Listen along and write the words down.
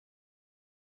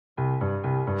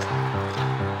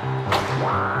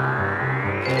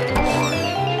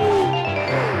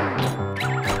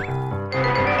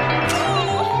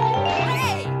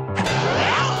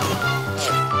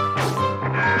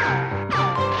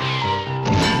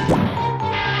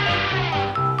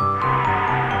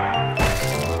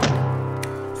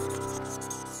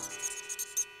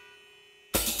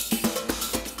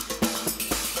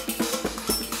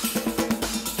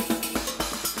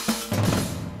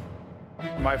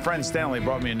My friend Stanley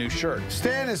brought me a new shirt.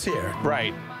 Stan is here.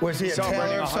 Right. Was he a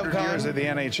celebrating tailor of some 100 years kind? of the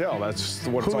NHL? That's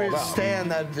what it's all Who about. is Stan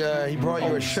that he brought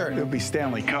you a shirt? It'll be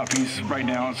Stanley Cup. He's right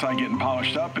now outside getting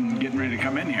polished up and getting ready to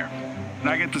come in here. And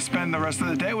I get to spend the rest of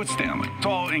the day with Stanley. It's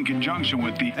all in conjunction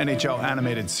with the NHL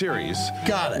Animated series.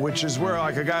 Got it. Which is where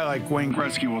like a guy like Wayne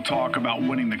Gretzky will talk about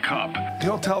winning the cup.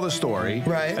 He'll tell the story.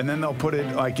 Right. And then they'll put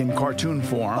it like in cartoon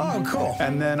form. Oh, cool.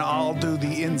 And then I'll do the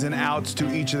ins and outs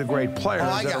to each of the great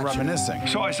players that are reminiscing.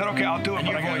 So I said, okay, I'll do it,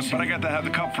 but I got to have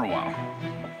the cup for a while.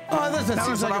 Oh, that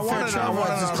seems like a fair challenge.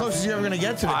 As close as you're ever going to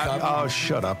get to the cup. Oh,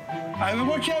 shut up. I mean,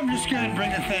 watch out, I'm just going to bring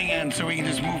the thing in so we can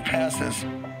just move past this.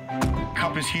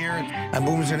 Cup is here. And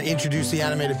Boomer's going to introduce the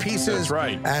animated pieces. That's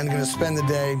right. And going to spend the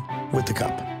day with the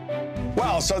cup.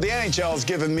 Well, so the NHL has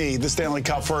given me the Stanley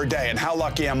Cup for a day, and how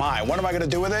lucky am I? What am I going to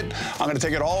do with it? I'm going to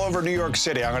take it all over New York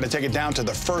City. I'm going to take it down to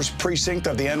the first precinct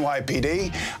of the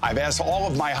NYPD. I've asked all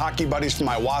of my hockey buddies from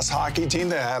my WAS hockey team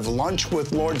to have lunch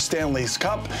with Lord Stanley's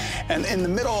Cup. And in the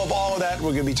middle of all of that,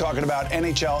 we're going to be talking about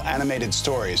NHL animated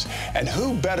stories. And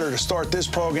who better to start this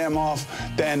program off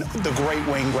than the great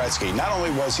Wayne Gretzky? Not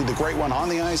only was he the great one on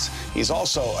the ice, he's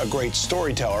also a great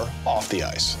storyteller off the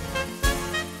ice.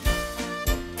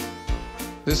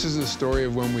 This is the story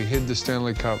of when we hid the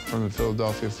Stanley Cup from the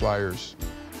Philadelphia Flyers.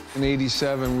 In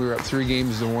 '87, we were up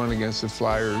 3-1 against the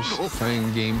Flyers,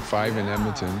 playing Game 5 in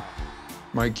Edmonton.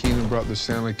 Mike Keenan brought the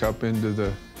Stanley Cup into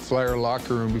the Flyer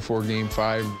locker room before Game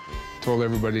 5, told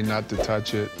everybody not to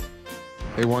touch it.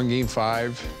 They won Game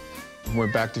 5,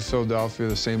 went back to Philadelphia.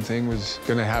 The same thing was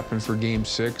going to happen for Game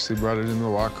 6. They brought it in the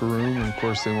locker room, and of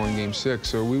course, they won Game 6.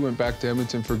 So we went back to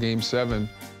Edmonton for Game 7.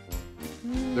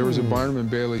 There was a Barnum and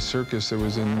Bailey circus that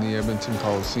was in the Edmonton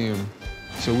Coliseum.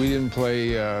 So we didn't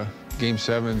play Game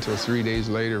 7 until 3 days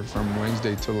later, from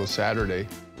Wednesday till a Saturday.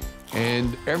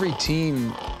 And every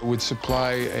team would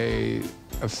supply a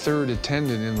third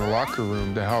attendant in the locker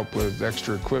room to help with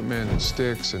extra equipment and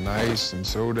sticks and ice and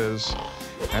sodas.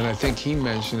 And I think he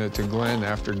mentioned it to Glenn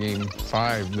after Game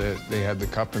 5 that they had the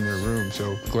cup in their room.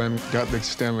 So Glenn got the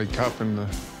Stanley Cup in the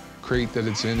crate that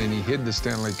it's in, and he hid the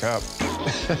Stanley Cup.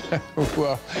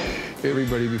 Well,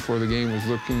 everybody before the game was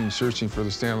looking and searching for the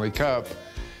Stanley Cup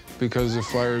because the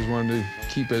Flyers wanted to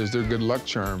keep it as their good luck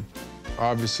charm.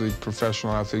 Obviously,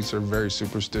 professional athletes are very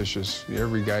superstitious.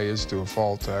 Every guy is to a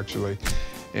fault, actually.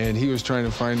 And he was trying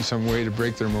to find some way to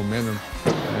break their momentum.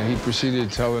 He proceeded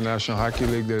to tell the National Hockey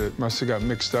League that it must have got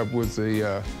mixed up with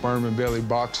the Barnum and Bailey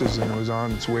boxes and it was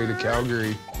on its way to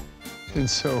Calgary. And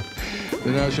so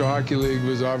the National Hockey League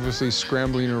was obviously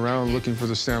scrambling around looking for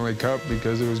the Stanley Cup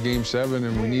because it was Game 7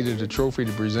 and we needed a trophy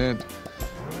to present.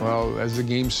 Well, as the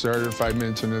game started, 5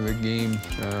 minutes into the game,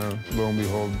 lo and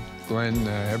behold, Glenn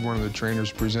had one of the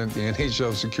trainers present the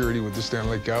NHL security with the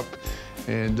Stanley Cup,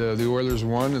 and the Oilers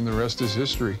won, and the rest is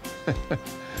history.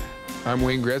 I'm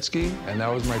Wayne Gretzky, and that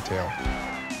was my tale.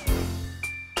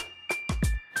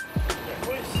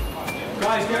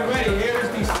 Guys, get ready. Here's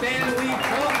the Stanley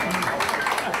Cup.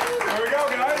 Here we go,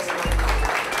 guys.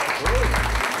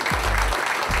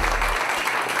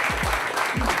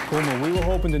 Boomer, we were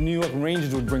hoping the New York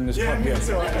Rangers would bring this cup here.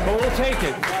 But we'll take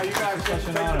it. You guys get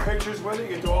to take the pictures with it.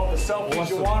 You can do all the selfies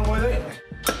you want with it.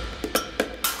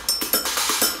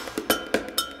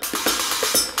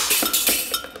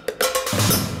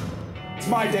 It's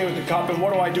my day with the cup, and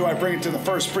what do? I bring it to the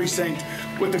first precinct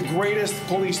with the greatest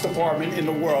police department in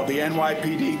the world, the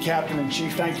NYPD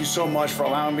Captain-in-Chief. Thank you so much for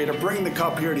allowing me to bring the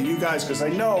cup here to you guys, because I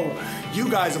know you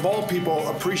guys, of all people,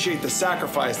 appreciate the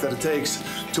sacrifice that it takes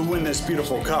to win this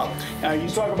beautiful cup. Now, you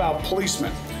talk about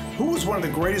policemen. Who was one of the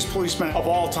greatest policemen of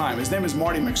all time? His name is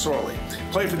Marty McSorley.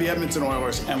 Played for the Edmonton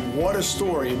Oilers, and what a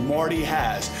story Marty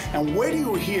has. And wait till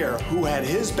you hear who had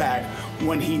his back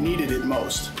when he needed it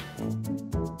most.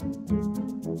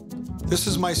 This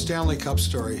is my Stanley Cup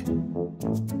story.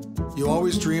 You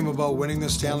always dream about winning the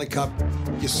Stanley Cup.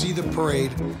 You see the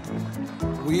parade.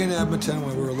 We in Edmonton,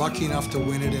 when we were lucky enough to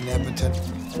win it in Edmonton,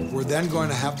 we're then going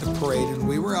to have the parade, and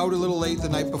we were out a little late the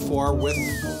night before with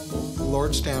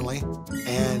Lord Stanley,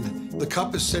 and the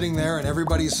cup is sitting there, and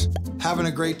everybody's having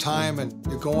a great time, and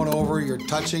you're going over, you're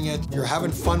touching it, you're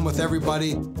having fun with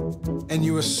everybody, and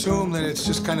you assume that it's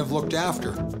just kind of looked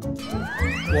after.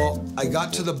 Well, I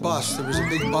got to the bus. There was a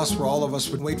big bus where all of us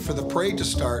would wait for the parade to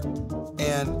start.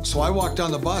 And so I walked down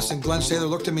the bus, and Glenn Sather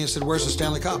looked at me and said, "Where's the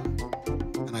Stanley Cup?"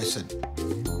 And I said,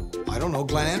 "I don't know,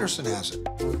 Glenn Anderson has it."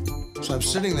 So I'm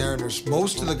sitting there, and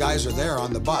most of the guys are there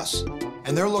on the bus.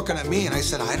 And they're looking at me, and I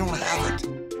said, "I don't have it."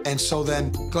 And so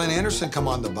then Glenn Anderson come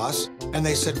on the bus, and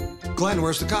they said, "Glenn,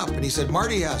 where's the cup?" And he said,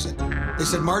 "Marty has it." They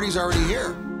said, "Marty's already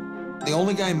here." The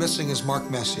only guy missing is Mark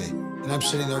Messier. And I'm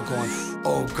sitting there going,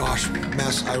 "Oh gosh,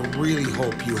 Mess, I really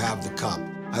hope you have the cup.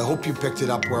 I hope you picked it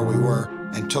up where we were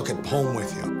and took it home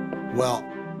with you." Well,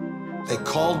 they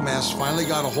called Mess, finally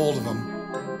got a hold of him,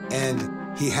 and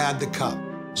he had the cup.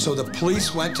 So the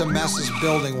police went to Mess's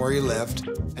building where he lived,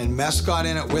 and Mess got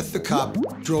in it with the cup,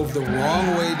 drove the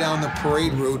wrong way down the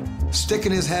parade route,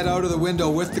 sticking his head out of the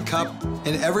window with the cup,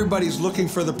 and everybody's looking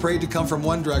for the parade to come from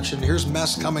one direction. Here's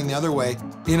Mess coming the other way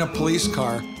in a police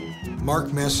car.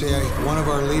 Mark Messier, one of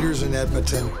our leaders in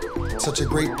Edmonton, such a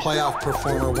great playoff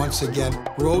performer once again,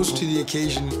 rose to the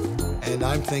occasion. And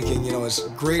I'm thinking, you know, as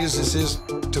great as this is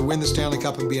to win the Stanley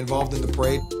Cup and be involved in the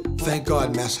parade, thank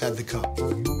God Mess had the cup.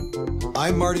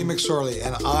 I'm Marty McSorley,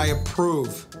 and I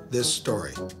approve this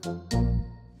story.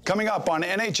 Coming up on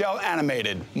NHL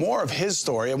Animated, more of his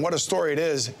story and what a story it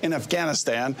is in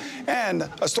Afghanistan, and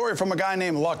a story from a guy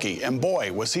named Lucky, and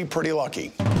boy, was he pretty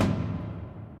lucky.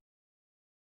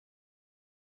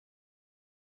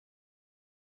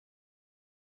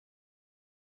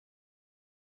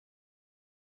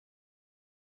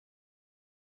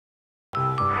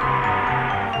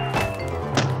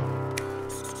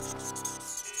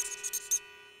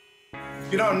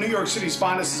 You know, New York City's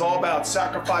finest is all about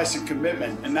sacrifice and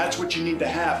commitment, and that's what you need to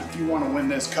have if you want to win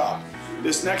this cup.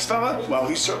 This next fella, well,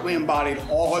 he certainly embodied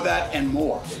all of that and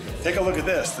more. Take a look at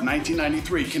this, the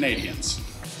 1993 Canadiens.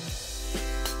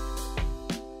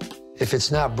 If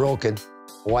it's not broken,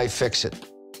 why fix it?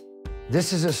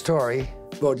 This is a story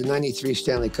about the 93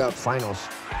 Stanley Cup Finals.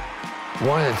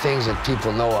 One of the things that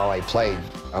people know how I played,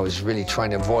 I was really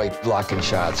trying to avoid blocking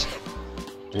shots.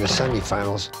 In the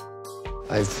semifinals,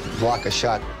 I've blocked a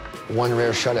shot. One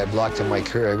rare shot I blocked in my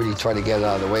career. I really tried to get it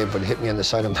out of the way, but it hit me on the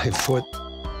side of my foot.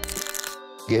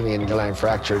 Gave me an underlying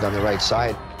fracture on the right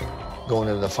side. Going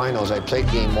into the finals, I played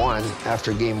game one.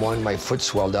 After game one, my foot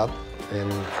swelled up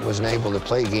and wasn't able to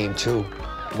play game two.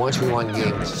 Once we won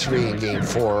game three and game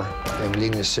four, and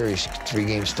leading the series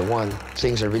 3-1,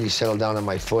 things had really settled down on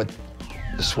my foot.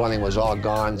 The swelling was all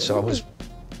gone, so I was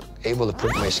able to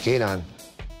put my skate on.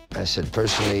 I said,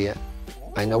 personally,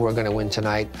 I know we're going to win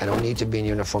tonight. I don't need to be in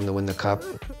uniform to win the cup.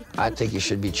 I think you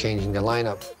should be changing the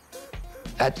lineup.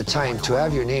 At the time, to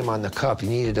have your name on the cup, you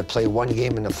needed to play one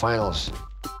game in the finals.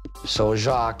 So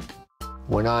Jacques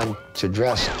went on to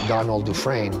dress Donald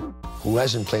Dufresne, who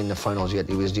hasn't played in the finals yet.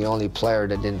 He was the only player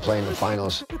that didn't play in the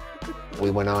finals.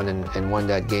 We went on and won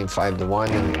that game 5-1,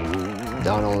 and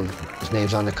Donald, his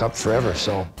name's on the cup forever.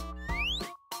 So,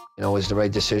 you know, it was the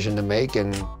right decision to make.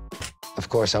 And of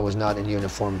course, I was not in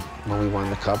uniform when we won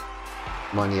the cup.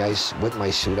 I'm on the ice with my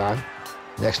suit on,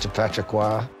 next to Patrick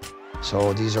Roy.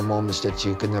 So these are moments that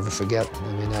you could never forget.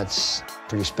 I mean, that's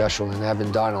pretty special. And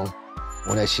having Donald,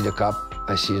 when I see the cup,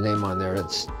 I see his name on there,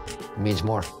 it means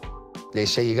more. They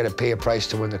say you got to pay a price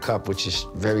to win the cup, which is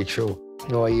very true. You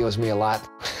know, he owes me a lot.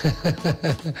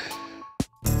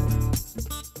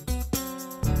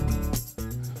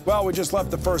 Well, we just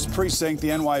left the first precinct, the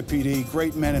NYPD,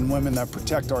 great men and women that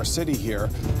protect our city here.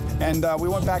 And we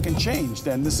went back and changed.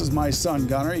 And this is my son,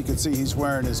 Gunnar. You can see he's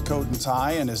wearing his coat and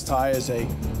tie, and his tie is a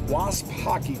Wasp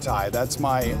hockey tie. That's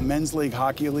my men's league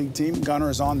hockey league team. Gunnar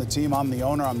is on the team. I'm the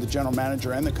owner. I'm the general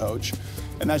manager and the coach.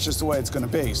 And that's just the way it's going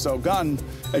to be. So, Gun,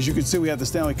 as you can see, we have the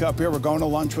Stanley Cup here. We're going to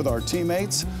lunch with our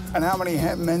teammates. And how many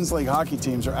men's league hockey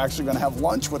teams are actually going to have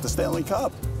lunch with the Stanley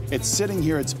Cup? It's sitting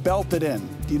here. It's belted in.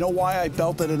 Do you know why I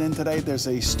belted it in today? There's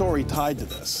a story tied to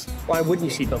this. Why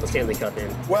wouldn't you seatbelt the Stanley Cup in?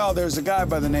 Well, there's a guy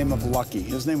by the name of Lucky.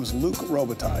 His name was Luc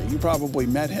Robitaille. You probably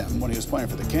met him when he was playing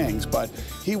for the Kings, but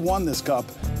he won this cup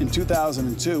in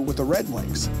 2002 with the Red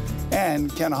Wings.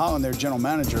 And Ken Holland, their general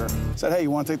manager, said, "Hey,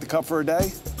 you want to take the cup for a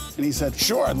day?" And he said,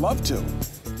 "Sure, I'd love to."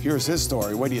 Here's his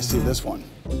story. Wait till you see this one.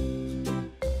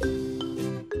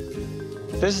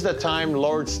 This is the time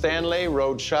Lord Stanley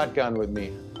rode shotgun with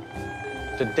me.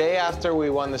 The day after we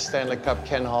won the Stanley Cup,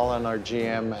 Ken Holland, our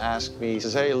GM, asked me, he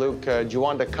says, "Hey, Luke, do you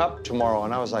want the cup tomorrow?"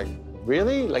 And I was like,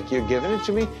 "Really? Like, you're giving it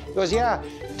to me?" He goes, "Yeah,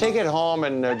 take it home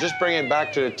and just bring it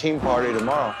back to the team party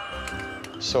tomorrow."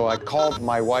 So I called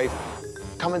my wife,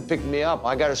 "Come and pick me up.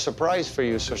 I got a surprise for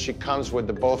you." So she comes with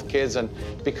both kids. And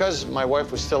because my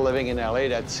wife was still living in LA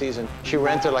that season, she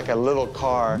rented like a little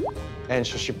car. And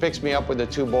so she picks me up with the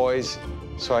two boys.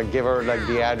 So I give her like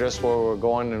the address where we're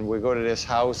going, and we go to this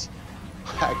house.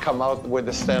 I come out with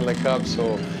the Stanley Cup,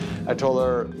 so I told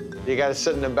her, you got to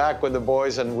sit in the back with the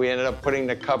boys, and we ended up putting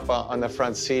the cup on the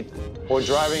front seat. We're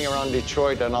driving around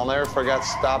Detroit, and I'll never forget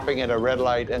stopping at a red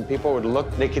light, and people would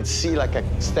look, they could see like a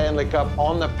Stanley Cup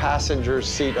on the passenger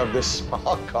seat of this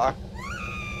small car.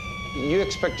 You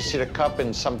expect to see the cup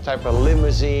in some type of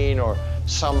limousine or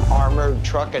some armored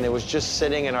truck, and it was just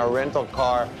sitting in our rental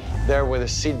car there with a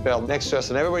seatbelt next to us,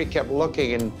 and everybody kept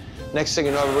looking, and next thing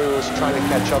you know, everybody was trying to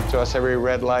catch up to us, every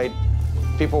red light.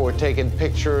 People were taking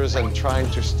pictures and trying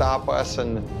to stop us,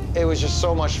 and it was just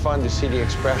so much fun to see the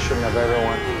expression of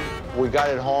everyone. We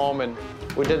got it home, and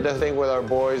we did the thing with our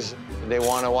boys. They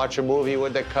want to watch a movie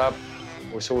with the cup,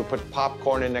 so we put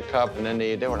popcorn in the cup, and then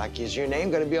they were like, is your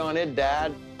name going to be on it,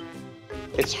 Dad?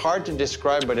 It's hard to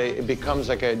describe, but it becomes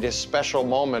like this special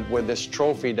moment with this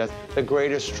trophy that's the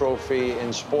greatest trophy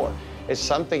in sport. It's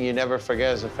something you never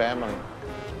forget as a family.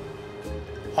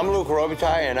 I'm Luke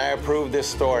Robitaille, and I approve this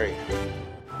story.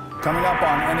 Coming up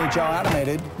on NHL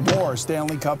Animated, more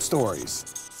Stanley Cup stories.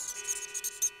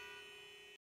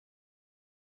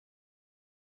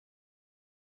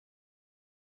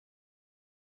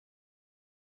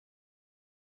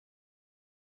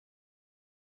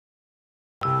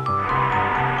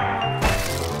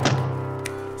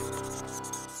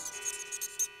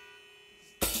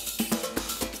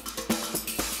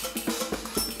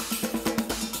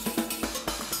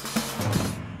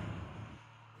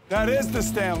 That is the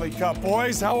Stanley Cup,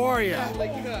 boys. How are you?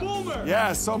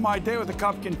 Yeah, so my day with the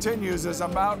cup continues as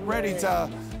I'm out ready to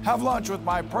have lunch with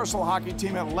my personal hockey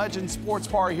team at Legend Sports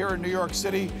Bar here in New York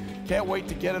City. Can't wait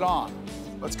to get it on.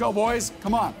 Let's go, boys.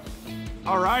 Come on.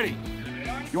 All righty.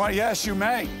 You want to? Yes, you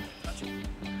may.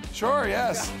 Sure,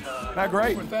 yes. That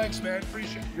great. Thanks, man.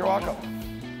 Appreciate it. You're welcome.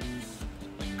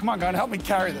 Come on, Gunn. Help me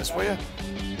carry this, will you?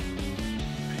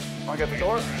 Want to get the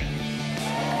door?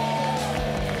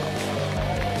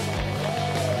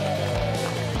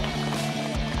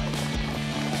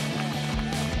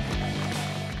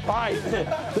 All right,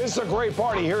 this is a great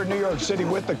party here in New York City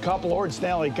with the Cup, Lord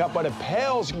Stanley Cup, but it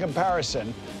pales in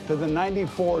comparison to the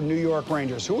 '94 New York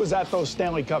Rangers. Who was at those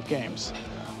Stanley Cup games?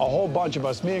 A whole bunch of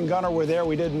us. Me and Gunnar were there.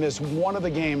 We didn't miss one of the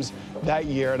games that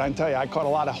year, and I can tell you, I caught a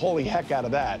lot of holy heck out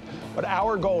of that. But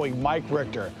our goalie, Mike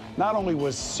Richter, not only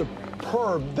was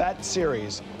superb that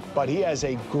series, but he has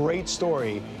a great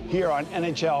story here on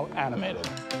NHL Animated.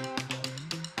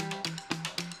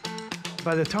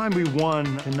 By the time we won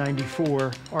in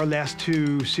 '94, our last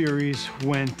two series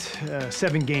went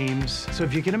 7 games. So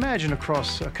if you can imagine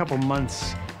across a couple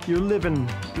months, you're living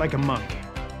like a monk.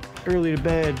 Early to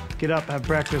bed, get up, have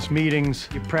breakfast, meetings,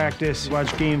 you practice,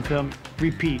 watch game film,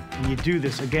 repeat. And you do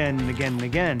this again and again and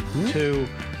again to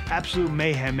absolute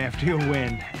mayhem after you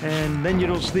win. And then you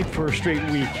don't sleep for a straight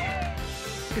week.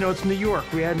 You know, it's New York.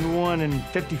 We hadn't won in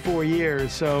 54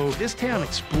 years, so this town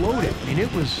exploded. I mean,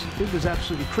 it was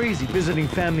absolutely crazy. Visiting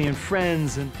family and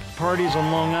friends and parties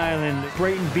on Long Island,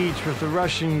 Brighton Beach with the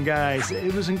Russian guys.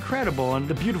 It was incredible, and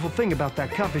the beautiful thing about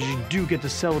that cup is you do get to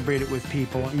celebrate it with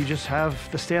people. You just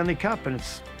have the Stanley Cup, and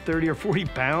it's 30 or 40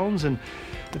 pounds, and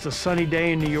it's a sunny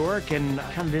day in New York, and I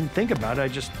kind of didn't think about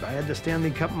it. I had the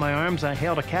Stanley Cup in my arms, I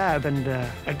hailed a cab, and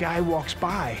a guy walks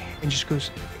by and just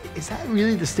goes, "Is that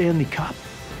really the Stanley Cup?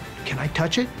 Can I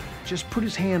touch it?" Just put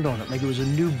his hand on it like it was a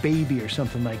new baby or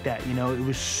something like that. You know, it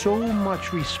was so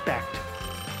much respect.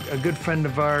 A good friend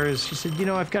of ours, she said, you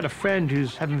know, I've got a friend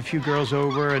who's having a few girls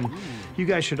over, and you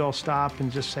guys should all stop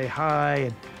and just say hi.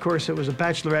 And of course, it was a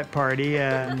bachelorette party,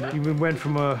 and we went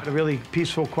from a really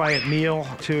peaceful, quiet meal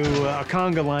to a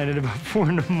conga line at about 4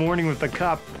 in the morning with a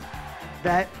cup.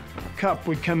 That cup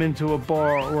would come into a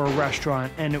bar or a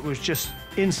restaurant, and it was just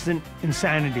instant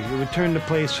insanity. It would turn the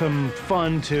place from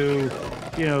fun to,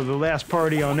 you know, the last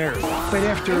party on earth. But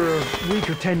after a week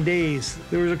or 10 days,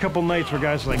 there was a couple nights where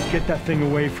guys were like, get that thing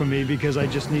away from me because I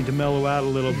just need to mellow out a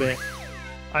little bit.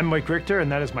 I'm Mike Richter,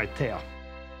 and that is my tale.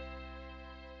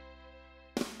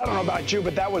 I don't know about you,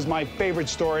 but that was my favorite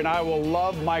story, and I will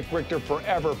love Mike Richter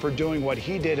forever for doing what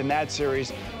he did in that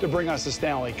series to bring us the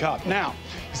Stanley Cup. Now,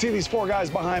 you see these 4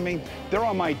 guys behind me? They're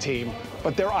on my team,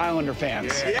 but they're Islander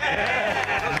fans.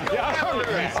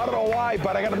 I don't know why,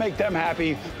 but I got to make them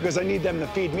happy because I need them to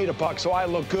feed me the puck so I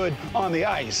look good on the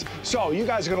ice. So you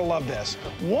guys are going to love this.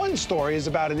 One story is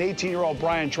about an 18-year-old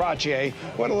Brian Trottier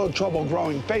who had a little trouble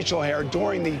growing facial hair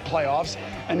during the playoffs,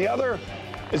 and the other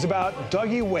is about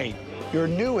Dougie Waite, your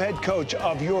new head coach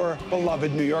of your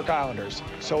beloved New York Islanders.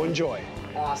 So enjoy.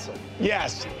 Awesome.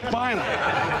 Yes, finally.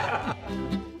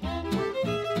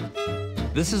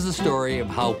 This is the story of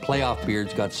how Playoff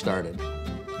Beards got started.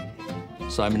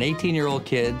 So I'm an 18-year-old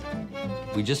kid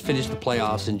We just finished the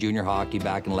playoffs in junior hockey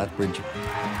back in Lethbridge,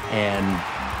 and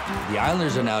the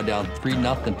Islanders are now down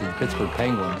 3-0 to the Pittsburgh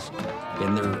Penguins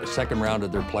in their second round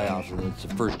of their playoffs, and it's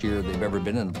the first year they've ever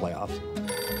been in the playoffs.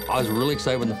 I was really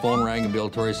excited when the phone rang and Bill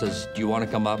Torrey says, "Do you want to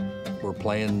come up? We're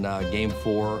playing Game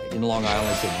 4 in Long Island."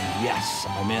 I said, "Yes,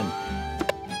 I'm in."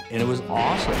 And it was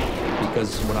awesome,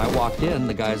 because when I walked in,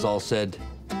 the guys all said,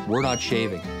 "We're not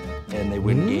shaving." And they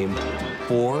win Game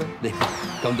 4. They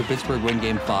come to Pittsburgh, win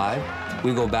Game 5.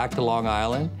 We go back to Long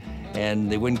Island,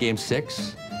 and they win Game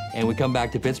 6. And we come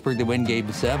back to Pittsburgh, they win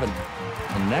Game 7.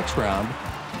 And the next round,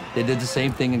 they did the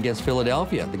same thing against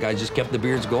Philadelphia. The guys just kept the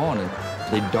beards going, and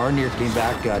they darn near came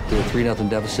back to a 3-0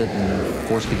 deficit and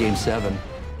forced to Game 7.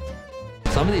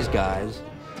 Some of these guys,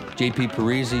 J.P.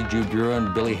 Parisi, Jude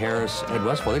Druin, Billy Harris, Ed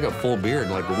Westfall, they got full beard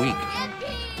in like a week.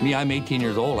 Me, I'm 18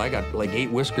 years old. I got like 8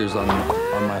 whiskers on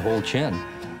my whole chin.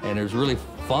 And it was really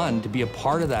fun to be a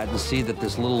part of that and see that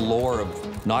this little lore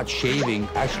of not shaving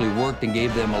actually worked and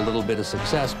gave them a little bit of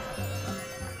success.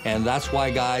 And that's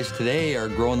why guys today are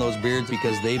growing those beards,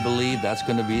 because they believe that's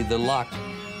going to be the luck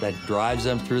that drives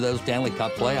them through those Stanley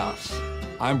Cup playoffs.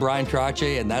 I'm Brian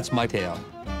Trache, and that's my tale.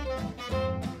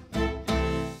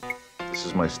 This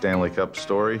is my Stanley Cup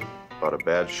story about a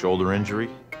bad shoulder injury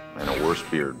and a worse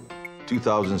beard.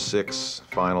 2006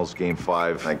 Finals, Game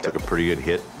 5. I took a pretty good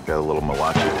hit, got a little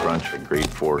Malachi crunch, a grade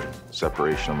 4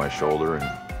 separation of my shoulder,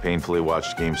 and painfully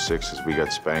watched Game 6 as we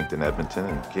got spanked in Edmonton,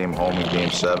 and came home in Game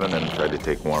 7 and tried to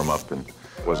take warm-up, and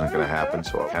it wasn't going to happen,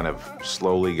 so I kind of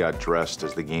slowly got dressed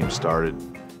as the game started.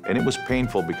 And it was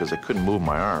painful because I couldn't move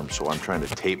my arm, so I'm trying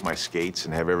to tape my skates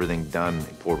and have everything done.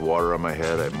 I poured water on my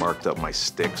head, I marked up my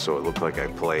stick so it looked like I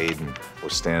played, and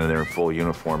was standing there in full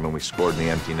uniform, and we scored in the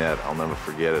empty net. I'll never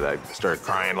forget it. I started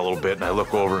crying a little bit, and I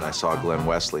look over and I saw Glenn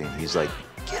Wesley, and he's like,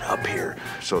 "Get up here."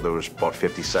 So there was about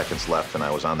 50 seconds left, and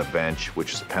I was on the bench,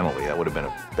 which is a penalty. That would have been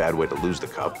a bad way to lose the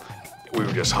cup. We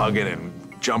were just hugging and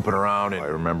jumping around, and I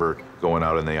remember going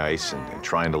out on the ice and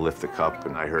trying to lift the cup,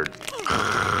 and I heard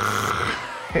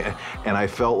and I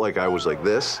felt like I was like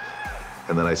this,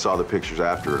 and then I saw the pictures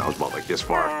after, and I was about like this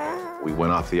far. We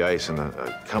went off the ice, and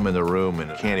I come in the room, and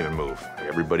I can't even move.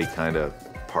 Everybody kind of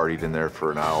partied in there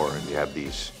for an hour, and you have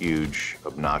these huge,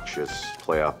 obnoxious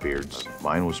playoff beards.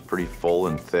 Mine was pretty full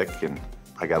and thick, and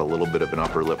I got a little bit of an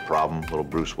upper lip problem, little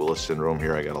Bruce Willis syndrome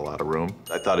here. I got a lot of room.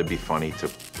 I thought it'd be funny to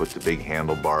put the big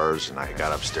handlebars, and I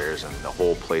got upstairs, and the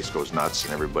whole place goes nuts,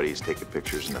 and everybody's taking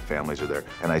pictures, and the families are there.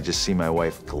 And I just see my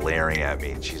wife glaring at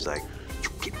me, and she's like,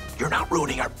 "You're not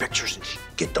ruining our pictures.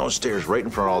 Get downstairs," right in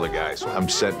front of all the guys. So I'm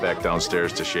sent back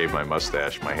downstairs to shave my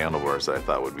mustache, my handlebars that I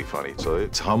thought would be funny. So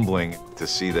it's humbling to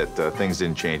see that things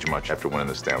didn't change much after winning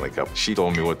the Stanley Cup. She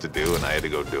told me what to do, and I had to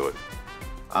go do it.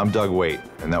 I'm Doug Waite,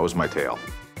 and that was my tale.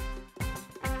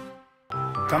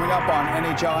 Coming up on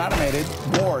NHL Animated,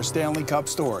 more Stanley Cup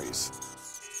stories.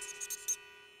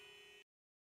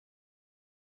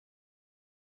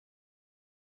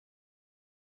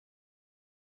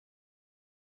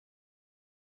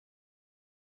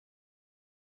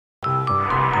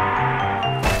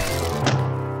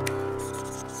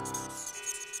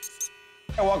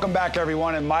 Welcome back,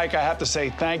 everyone. And Mike, I have to say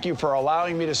thank you for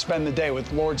allowing me to spend the day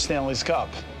with Lord Stanley's Cup.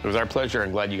 It was our pleasure.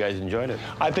 I'm glad you guys enjoyed it.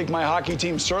 I think my hockey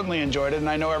team certainly enjoyed it, and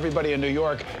I know everybody in New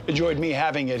York enjoyed me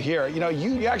having it here. You know,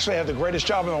 you actually have the greatest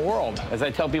job in the world. As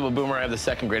I tell people, Boomer, I have the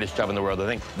second greatest job in the world. I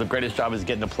think the greatest job is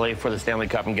getting to play for the Stanley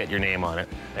Cup and get your name on it.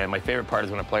 And my favorite part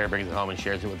is when a player brings it home and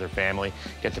shares it with their family,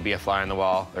 get to be a fly on the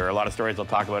wall. There are a lot of stories they'll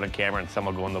talk about on camera, and some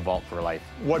will go in the vault for life.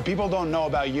 What people don't know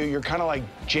about you, you're kind of like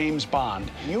James Bond.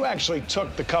 You actually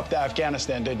took the cup to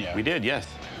Afghanistan, didn't you? We did, yes.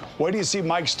 Where do you see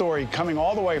Mike's story coming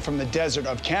all the way from the desert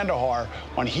of Kandahar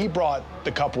when he brought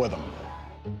the cup with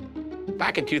him?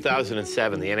 Back in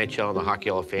 2007, the NHL and the Hockey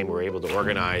Hall of Fame were able to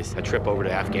organize a trip over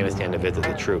to Afghanistan to visit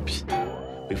the troops.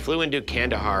 We flew into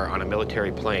Kandahar on a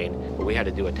military plane, but we had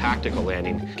to do a tactical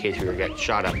landing in case we were getting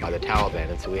shot up by the Taliban.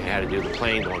 And so we had to do the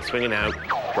plane going swinging out,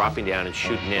 dropping down, and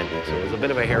shooting in. So it was a bit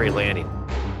of a hairy landing.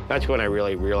 That's when I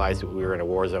really realized that we were in a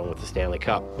war zone with the Stanley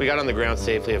Cup. We got on the ground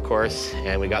safely, of course,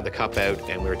 and we got the cup out,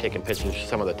 and we were taking pictures of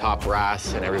some of the top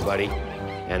brass and everybody,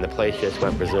 and the place just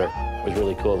went berserk. It was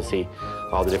really cool to see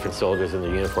all the different soldiers in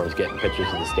their uniforms getting pictures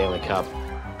of the Stanley Cup.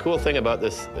 Cool thing about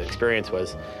this experience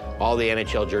was all the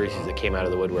NHL jerseys that came out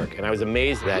of the woodwork, and I was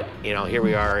amazed that, you know, here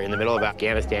we are in the middle of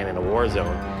Afghanistan in a war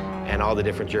zone, and all the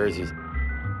different jerseys.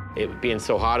 It being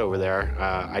so hot over there,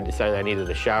 I decided I needed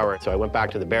a shower, so I went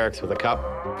back to the barracks with a cup.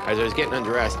 As I was getting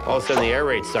undressed, all of a sudden the air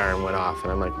raid siren went off,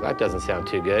 and I'm like, that doesn't sound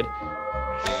too good.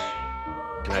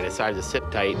 And I decided to sit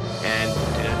tight, and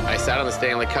I sat on the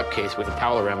Stanley Cup case with a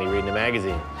towel around me reading a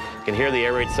magazine. I can hear the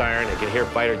air raid siren, I can hear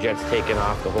fighter jets taking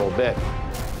off, the whole bit.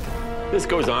 This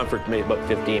goes on for maybe about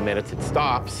 15 minutes. It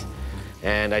stops,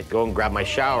 and I go and grab my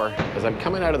shower. As I'm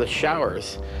coming out of the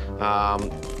showers,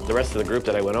 the rest of the group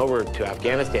that I went over to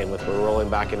Afghanistan with were rolling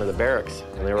back into the barracks,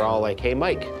 and they were all like, "Hey,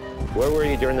 Mike, where were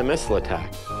you during the missile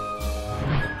attack?"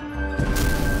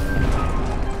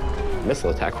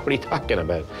 Missile attack? What are you talking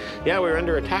about? "Yeah, we were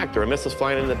under attack. There were missiles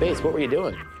flying into the base. What were you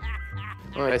doing?"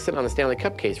 "Oh, I sit on the Stanley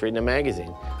Cup case reading a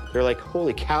magazine." They're like,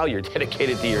 "Holy cow, you're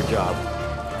dedicated to your job."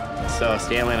 So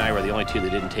Stanley and I were the only two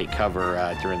that didn't take cover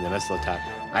during the missile attack.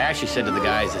 I actually said to the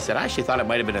guys, I said, "I actually thought it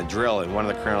might have been a drill," and one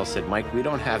of the colonels said, "Mike, we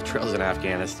don't have drills in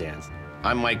Afghanistan."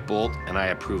 I'm Mike Bolt, and I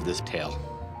approve this tale.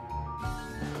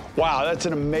 Wow, that's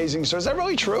an amazing story. Is that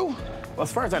really true? Well,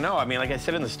 as far as I know, I mean, like I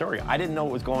said in the story, I didn't know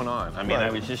what was going on. I mean, I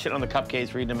was just sitting on the cup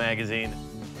case reading a magazine.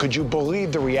 Could you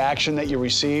believe the reaction that you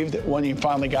received when you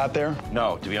finally got there?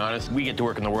 No, to be honest. We get to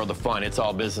work in the world of fun. It's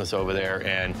all business over there,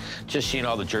 and just seeing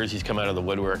all the jerseys come out of the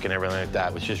woodwork and everything like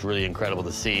that was just really incredible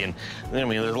to see. And I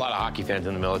mean, there's a lot of hockey fans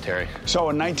in the military. So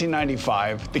in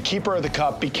 1995, the keeper of the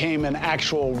cup became an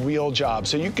actual real job.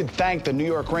 So you could thank the New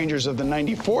York Rangers of the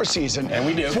 '94 season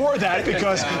for that,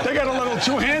 because they got a little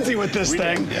too handsy with this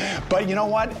thing. But you know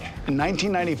what? In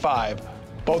 1995,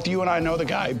 both you and I know the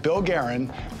guy, Bill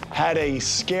Guerin, had a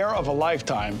scare of a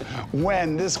lifetime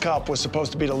when this cup was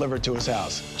supposed to be delivered to his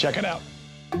house. Check it out.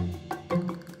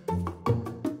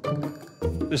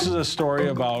 This is a story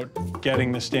about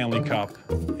getting the Stanley Cup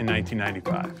in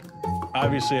 1995.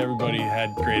 Obviously, everybody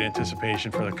had great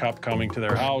anticipation for the cup coming to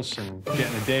their house and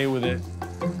getting a day with it.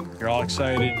 You're all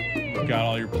excited, you've got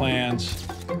all your plans.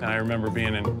 And I remember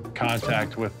being in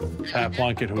contact with Pat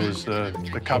Plunkett, who was the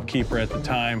cup keeper at the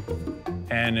time.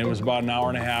 And it was about an hour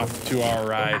and a half, 2-hour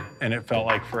ride, and it felt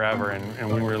like forever.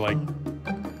 And we were like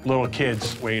little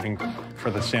kids waiting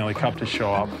for the Stanley Cup to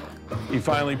show up. He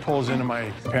finally pulls into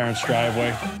my parents'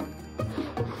 driveway.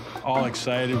 All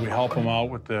excited, we help him out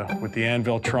with the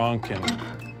anvil trunk, and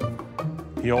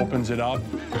he opens it up.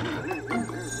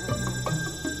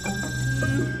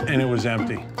 And it was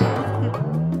empty.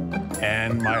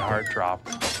 And my heart dropped.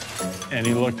 And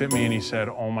he looked at me and he said,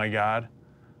 "Oh my God,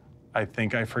 I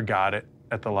think I forgot it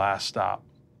at the last stop."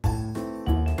 And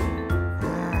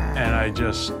I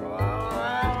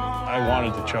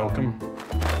wanted to choke him.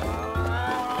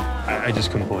 I just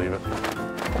couldn't believe it.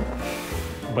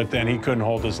 But then he couldn't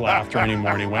hold his laughter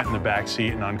anymore, and he went in the back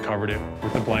seat and uncovered it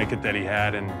with the blanket that he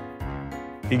had, and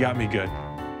he got me good.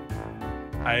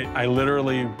 I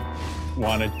literally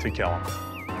wanted to kill him.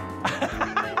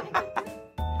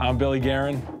 I'm Billy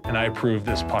Guerin, and I approve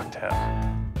this puck tale.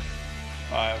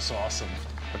 That's awesome.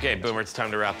 Okay, Boomer, it's time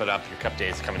to wrap it up. Your cup day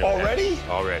is coming to Already?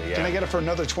 Already, yeah. Can I get it for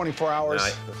another 24 hours?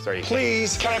 No, sorry.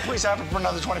 Please, can I please have it for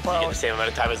another 24 hours? You get the same amount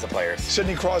of time as the players.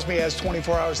 Sidney Crosby has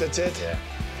 24 hours, that's it? Yeah.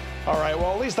 All right,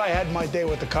 well, at least I had my day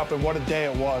with the cup, and what a day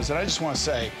it was. And I just want to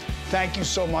say thank you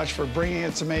so much for bringing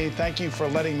it to me. Thank you for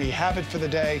letting me have it for the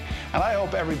day. And I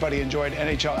hope everybody enjoyed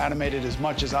NHL Animated as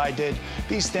much as I did.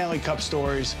 These Stanley Cup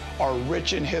stories are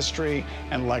rich in history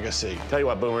and legacy. Tell you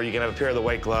what, Boomer, you can have a pair of the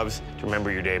white gloves to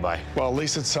remember your day by. Well, at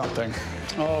least it's something.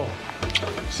 Oh,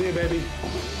 see you, baby.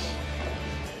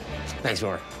 Thanks,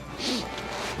 Boomer. See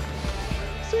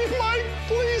you, Mike.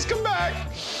 Please come back.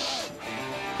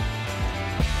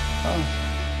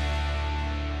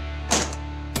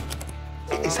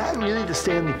 Is that really the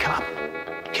Stanley Cup?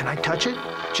 Can I touch it?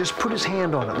 Just put his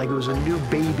hand on it like it was a new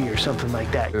baby or something like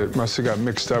that. It must have got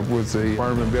mixed up with the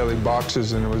Barnum and Bailey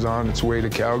boxes, and it was on its way to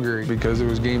Calgary because it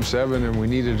was Game 7 and we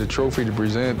needed a trophy to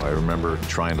present. I remember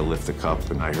trying to lift the cup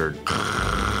and I heard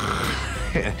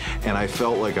and I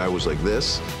felt like I was like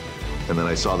this. And then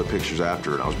I saw the pictures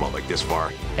after, and I was about like this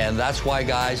far. And that's why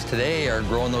guys today are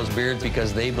growing those beards,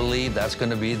 because they believe that's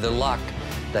going to be the luck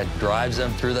that drives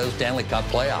them through those Stanley Cup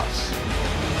playoffs.